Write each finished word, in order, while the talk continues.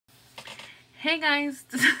Hey guys,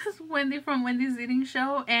 this is Wendy from Wendy's Eating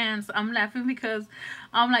Show, and I'm laughing because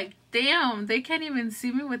I'm like, damn, they can't even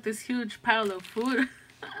see me with this huge pile of food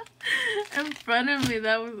in front of me.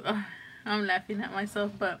 I'm laughing at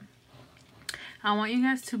myself, but I want you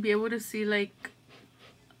guys to be able to see like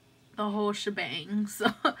the whole shebang.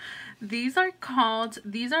 So these are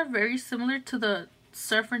very similar to the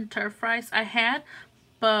surf and turf fries I had,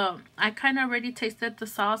 but I kind of already tasted the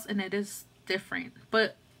sauce and it is different.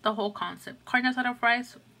 But the whole concept, carne asada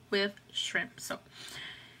fries with shrimp. So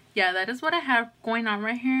yeah, that is what I have going on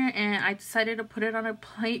right here, and I decided to put it on a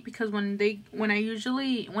plate because when I'm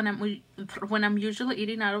usually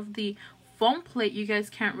eating out of the foam plate, you guys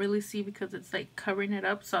can't really see because it's like covering it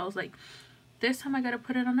up. So I was like, this time I gotta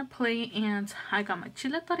put it on a plate, and I got my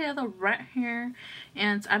chile toreado right here,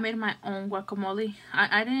 and I made my own guacamole.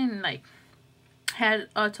 I didn't like had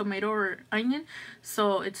a tomato or onion,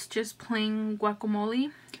 so it's just plain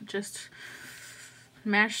guacamole, just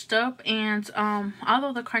mashed up. And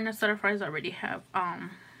although the carne asada fries already have I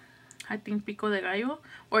think pico de gallo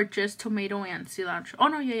or just tomato and cilantro. Oh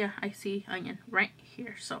no, yeah, I see onion right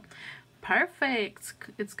here, so perfect.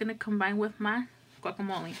 It's gonna combine with my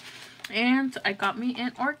guacamole. And I got me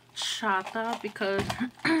an horchata because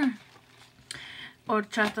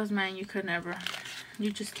horchatas, man,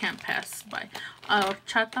 you just can't pass by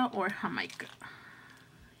horchata or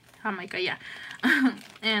jamaica, yeah.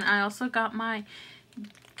 And I also got my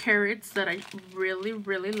carrots that I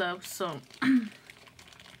really love, so I'm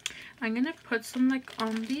gonna put some like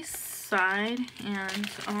on the side. And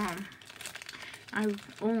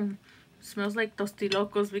smells like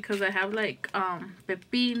tostilocos because I have like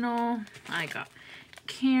pepino, I got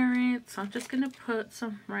carrots. I'm just gonna put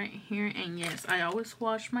some right here. And yes, I always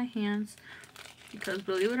wash my hands because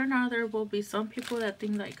believe it or not, there will be some people that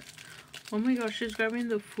think like, oh my gosh, she's grabbing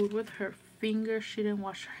the food with her fingers, she didn't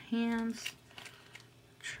wash her hands.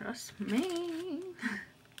 Trust me.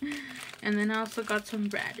 And then I also got some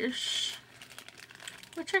radish,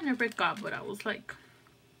 which I never got, but I was like,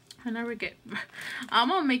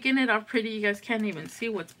 I'm making it all pretty. You guys can't even see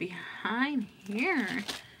what's behind here. You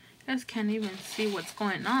guys can't even see what's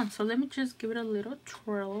going on. So let me just give it a little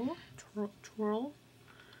twirl.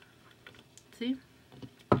 See?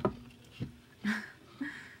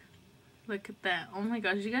 Look at that. Oh my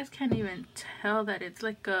gosh, you guys can't even tell that it's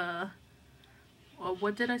like a,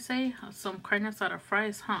 what did I say? Some carne asada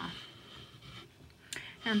fries, huh?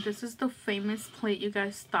 And this is the famous plate you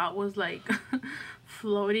guys thought was like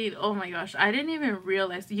floating. Oh my gosh, I didn't even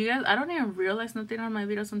realize. You guys, I don't even realize nothing on my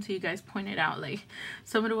videos until you guys pointed out. Like,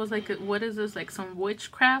 somebody was like, what is this, like some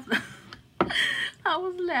witchcraft? I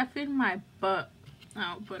was laughing my butt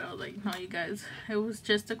out, but I was like, no, you guys, it was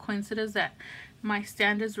just a coincidence that my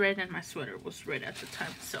stand is red and my sweater was red at the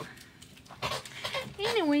time. So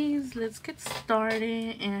anyways, let's get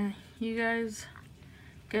started and you guys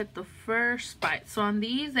get the first bite. So on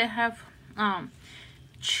these they have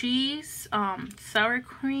cheese, sour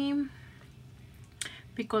cream,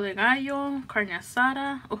 pico de gallo, carne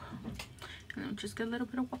asada, and then just get a little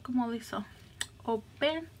bit of guacamole. So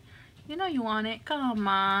open, you know you want it, come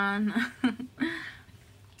on.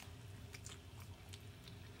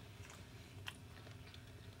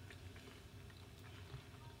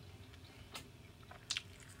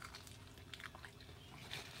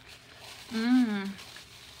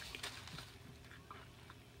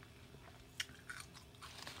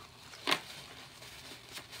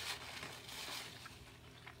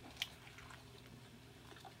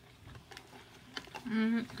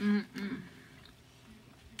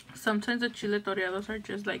 Sometimes the chile toreados are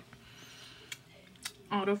just like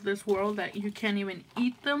out of this world that you can't even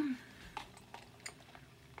eat them.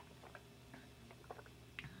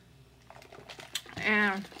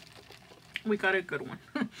 And we got a good one.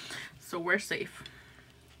 So we're safe.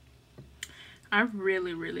 I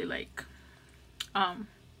really like the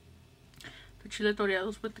chile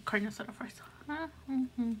toreados with the carne asada fries.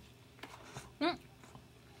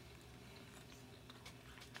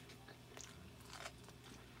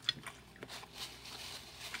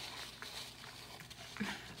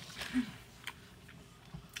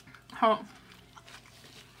 Oh.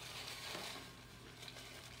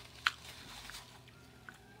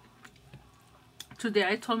 Today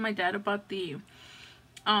I told my dad about the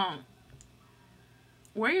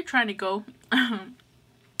where you're trying to go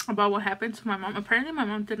about what happened to my mom. Apparently my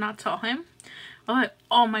mom did not tell him. I was like,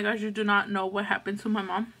 oh my gosh, you do not know what happened to my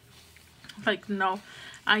mom? Like, no.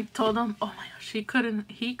 I told him. Oh my gosh, he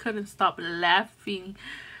couldn't stop laughing.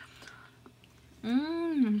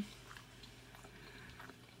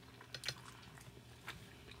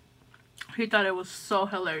 He thought it was so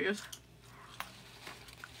hilarious.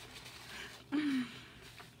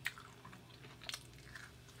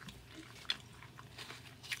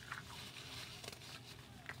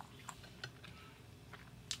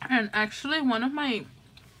 And actually, one of my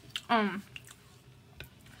I'll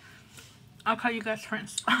call you guys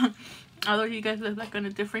friends. Although you guys live like in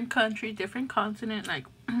a different country, different continent, like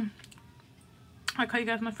I call you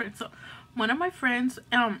guys my friends. So one of my friends,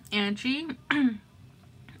 Angie,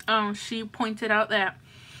 she pointed out that,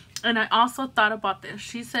 and I also thought about this.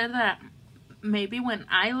 She said that maybe when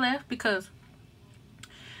I left, because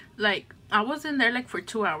like I was in there like for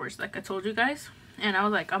 2 hours, like I told you guys, and I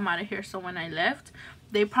was like, I'm out of here. So when I left,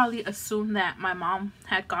 they probably assumed that my mom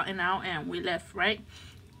had gotten out and we left, right?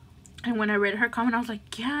 And when I read her comment, I was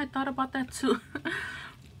like, yeah, I thought about that too.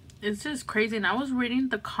 It's just crazy. And I was reading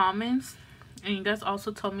the comments, and you guys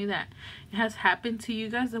also told me that it has happened to you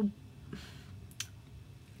guys.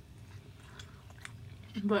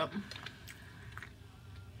 But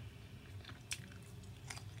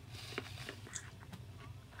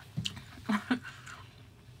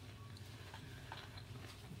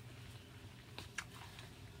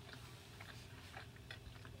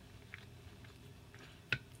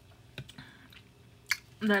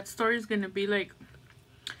that story is gonna be like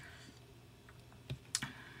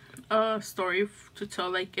a story to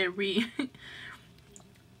tell like every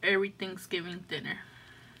Thanksgiving dinner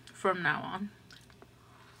from now on.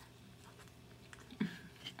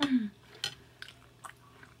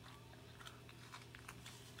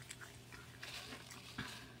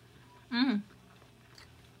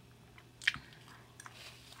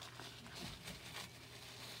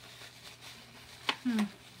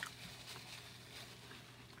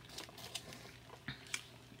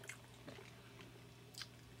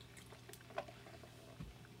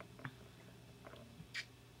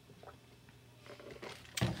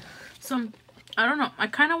 So I don't know, I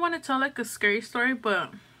kind of want to tell like a scary story,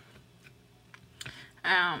 but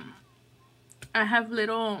I have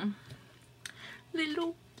little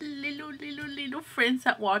friends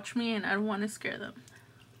that watch me, and I don't want to scare them.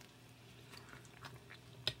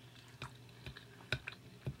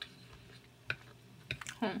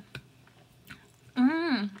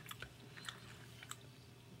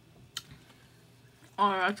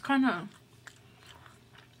 Oh, that's kind of...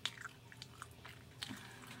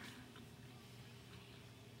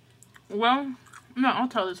 Well, no, I'll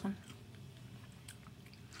tell this one.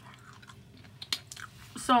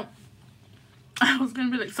 So, I was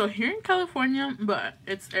gonna be like, so here in California, but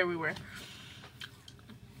it's everywhere.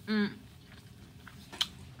 I'm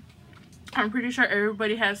pretty sure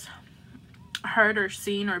everybody has heard or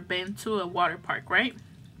seen or been to a water park, right?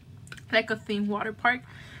 Like a themed water park.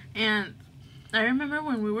 And I remember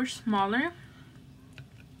when we were smaller,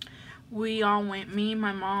 we all went, me,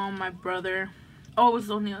 my mom, my brother. Oh, it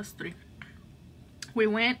was only us three. We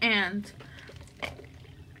went, and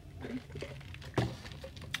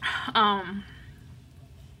I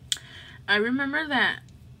remember that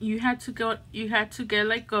you had to get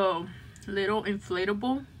like a little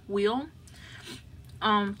inflatable wheel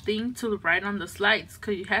thing to ride on the slides,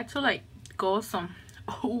 because you had to like go some,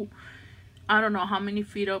 oh, I don't know how many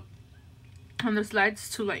feet up on the slides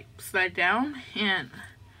to like slide down. And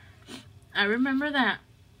I remember that,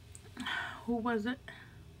 who was it?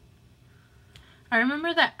 I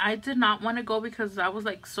remember that I did not want to go because I was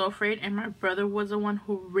like so afraid, and my brother was the one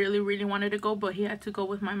who really wanted to go, but he had to go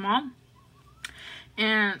with my mom.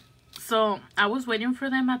 And so I was waiting for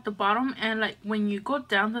them at the bottom, and like when you go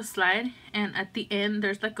down the slide, and at the end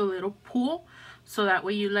there's like a little pool, so that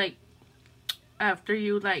way you like, after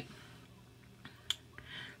you like,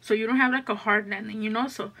 so you don't have like a hard landing, you know.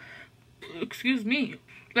 So excuse me,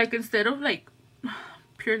 like instead of like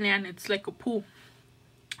pure land, it's like a pool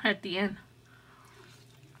at the end.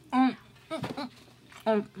 Ooh,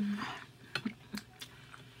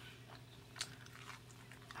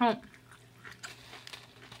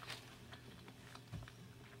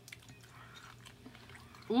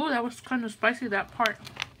 that was kind of spicy, that part.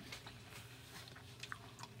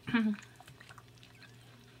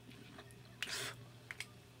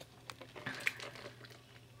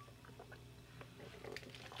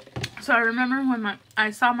 So I remember when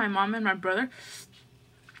I saw my mom and my brother.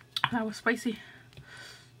 That was spicy.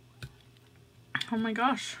 Oh my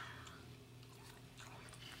gosh.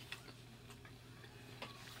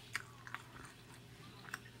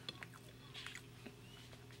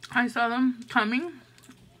 I saw them coming,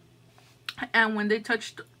 and when they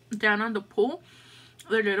touched down on the pool,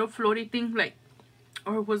 the little floaty thing, like,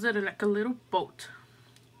 or was it like a little boat?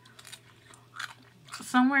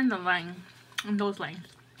 Somewhere in the line, in those lines.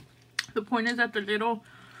 The point is that the little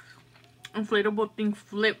inflatable thing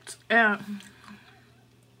flipped, and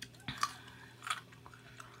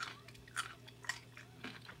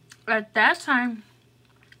at that time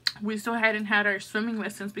we still hadn't had our swimming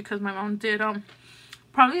lessons, because my mom did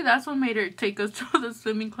Probably that's what made her take us to the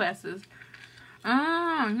swimming classes.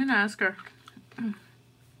 I'm gonna ask her.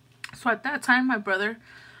 So at that time, my brother,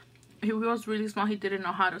 he was really small. He didn't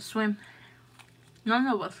know how to swim. None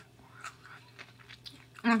of us.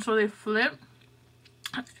 And so they flipped.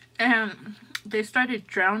 And they started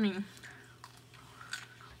drowning.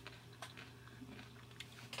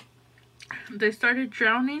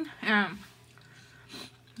 And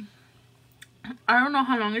I don't know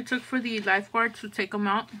how long it took for the lifeguard to take them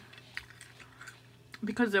out,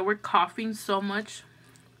 because they were coughing so much.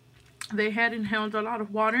 They had inhaled a lot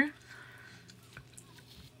of water.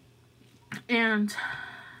 And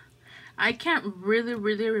I can't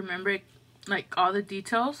really remember like all the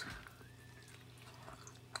details.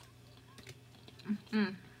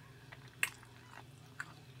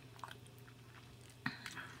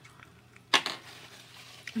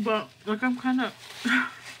 But like, I'm kind of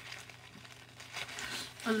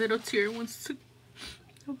a little tear wants to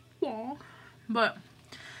fall. But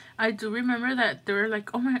I do remember that they were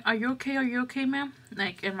like, "Oh my, are you okay, ma'am?"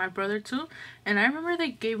 Like, and my brother too. And I remember they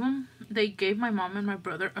gave my mom and my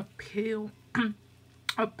brother a pill,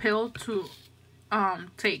 a pill to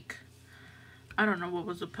take. I don't know what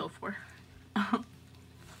was the pill for.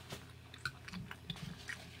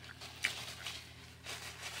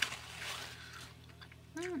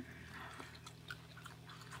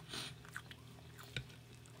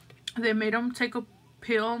 They made them take a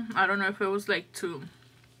pill. I don't know if it was like to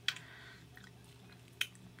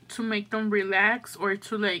make them relax, or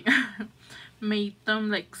to like make them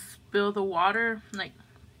like spill the water. Like,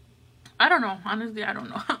 I don't know. Honestly, I don't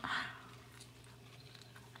know.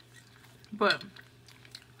 But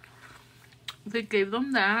they gave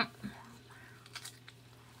them that.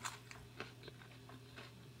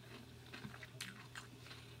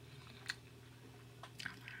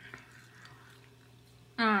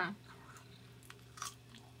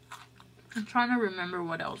 I'm trying to remember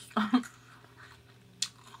what else.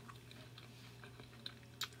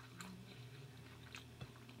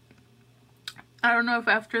 I don't know if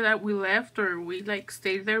after that we left or we like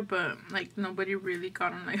stayed there, but like nobody really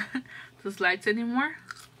got on like the slides anymore.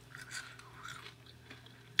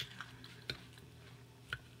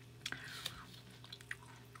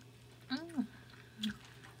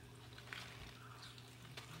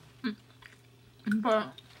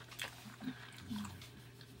 But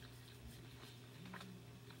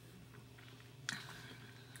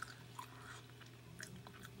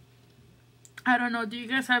I don't know, do you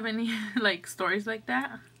guys have any like stories like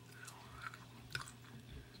that?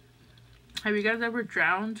 Have you guys ever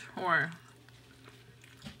drowned or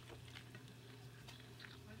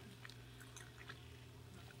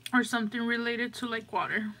something related to like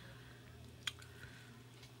water?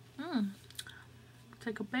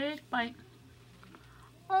 Take a big bite.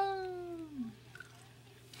 Oh.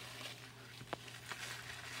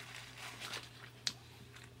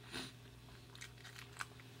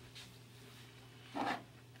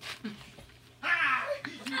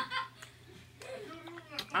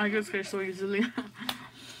 I get scared so easily.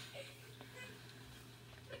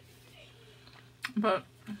 But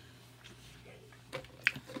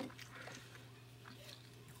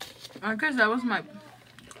I guess that was my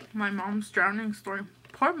mom's drowning story.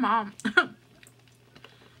 Poor mom.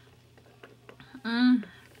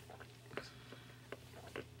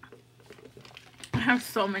 I have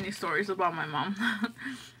so many stories about my mom.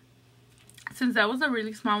 Since that was a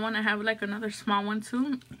really small one, I have like another small one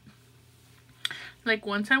too. Like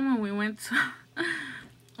one time when we went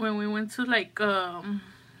to like a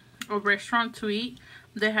restaurant to eat,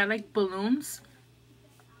 they had like balloons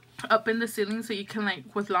up in the ceiling, so you can like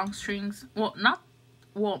with long strings. Not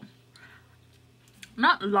long,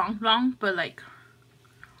 but like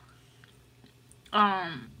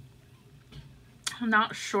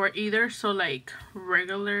not short either, so like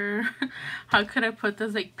regular. How could I put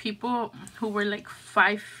this? Like people who were like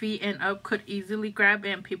 5 feet and up could easily grab,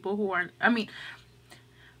 and people who are, I mean,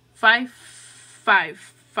 5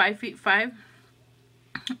 feet 5,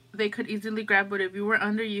 they could easily grab. But if you were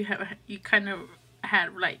under, you kind of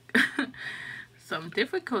had like some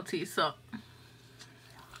difficulty. So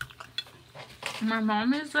my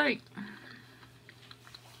mom is like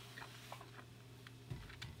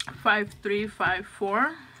 5'3",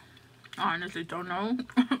 5'4". I honestly don't know.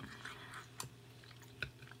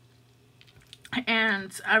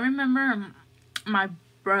 And I remember my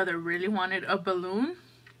brother really wanted a balloon,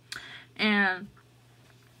 and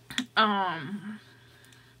oh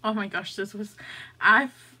my gosh, this was, I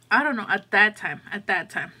don't know, at that time,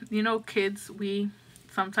 you know, kids, we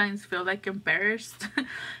sometimes feel like embarrassed.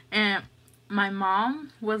 And my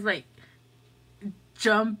mom was like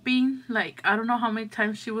jumping, like I don't know how many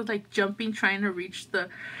times she was like jumping trying to reach the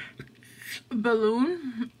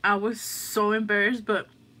balloon. I was so embarrassed, but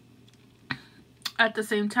at the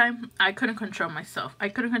same time I couldn't control myself. I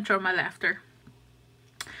couldn't control my laughter.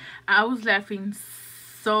 I was laughing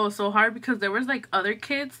so hard because there was like other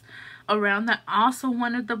kids around that also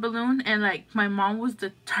wanted the balloon, and like my mom was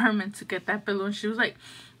determined to get that balloon. She was like,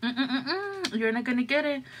 you're not gonna get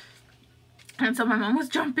it. And so my mom was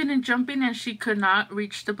jumping and jumping, and she could not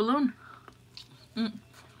reach the balloon.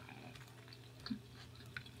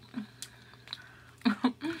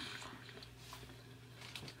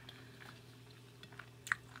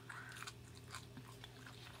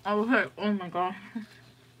 I was like, oh my god.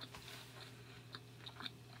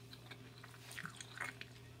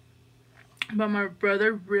 But my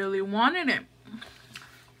brother really wanted it.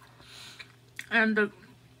 And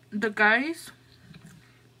the guys,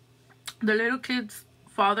 the little kid's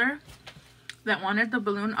father that wanted the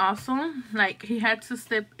balloon also, like he had to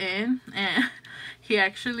step in, and he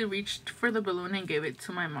actually reached for the balloon and gave it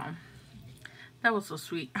to my mom. That was so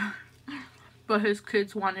sweet. But his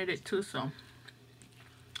kids wanted it too, so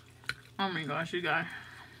oh my gosh, you guys,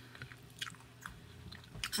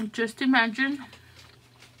 just imagine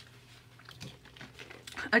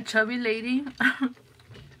a chubby lady.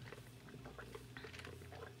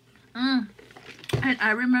 And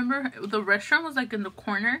I remember the restaurant was like in the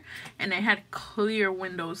corner, and it had clear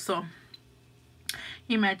windows. So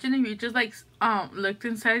imagine if you just like looked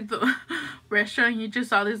inside the restaurant and you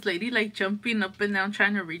just saw this lady like jumping up and down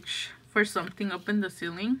trying to reach for something up in the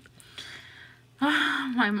ceiling.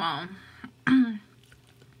 My mom.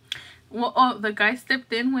 Well, the guy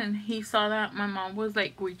stepped in when he saw that my mom was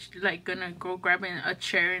like gonna go grab a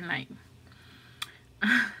chair and like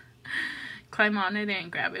climb on it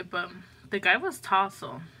and grab it, but the guy was tall,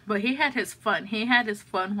 so but he had his fun. He had his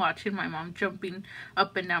fun watching my mom jumping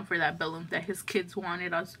up and down for that balloon that his kids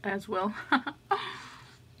wanted us as well.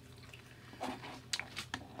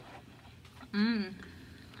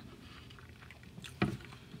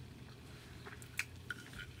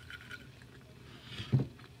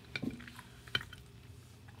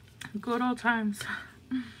 Good old times.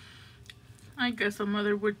 I guess a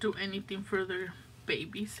mother would do anything for their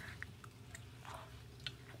babies.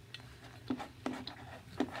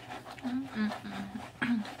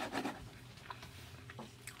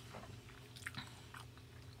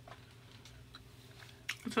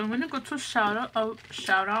 So I'm gonna go to shout out of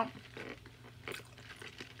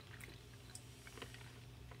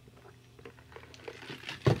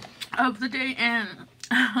the day, and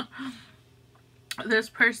this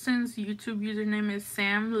person's YouTube username is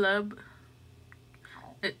Sam Lub.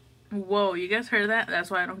 Whoa, you guys heard that? That's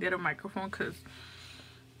why I don't get a microphone, because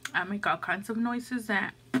I make all kinds of noises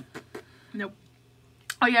that nope.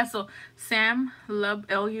 Oh yeah, so Sam Lub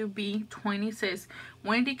LUB 20 says,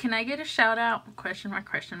 Wendy, can I get a shout out? Question mark,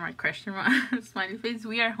 question mark, question mark. Smiley face.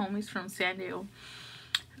 We are homies from San Diego.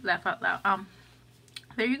 Laugh out loud.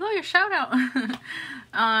 There you go, your shout out.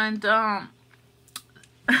 And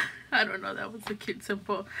I don't know, that was a cute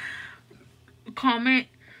simple comment.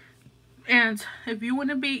 And if you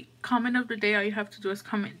want to be comment of the day, all you have to do is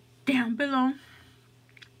comment down below,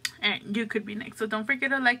 and you could be next. So don't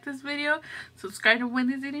forget to like this video, subscribe to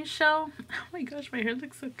Wendy's Eating Show. Oh my gosh, my hair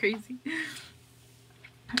looks so crazy.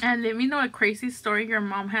 And let me know a crazy story your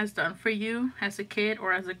mom has done for you as a kid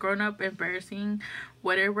or as a grown-up, embarrassing,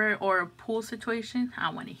 whatever, or a pool situation.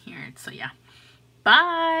 I want to hear it. So yeah,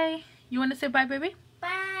 bye. You want to say bye, baby?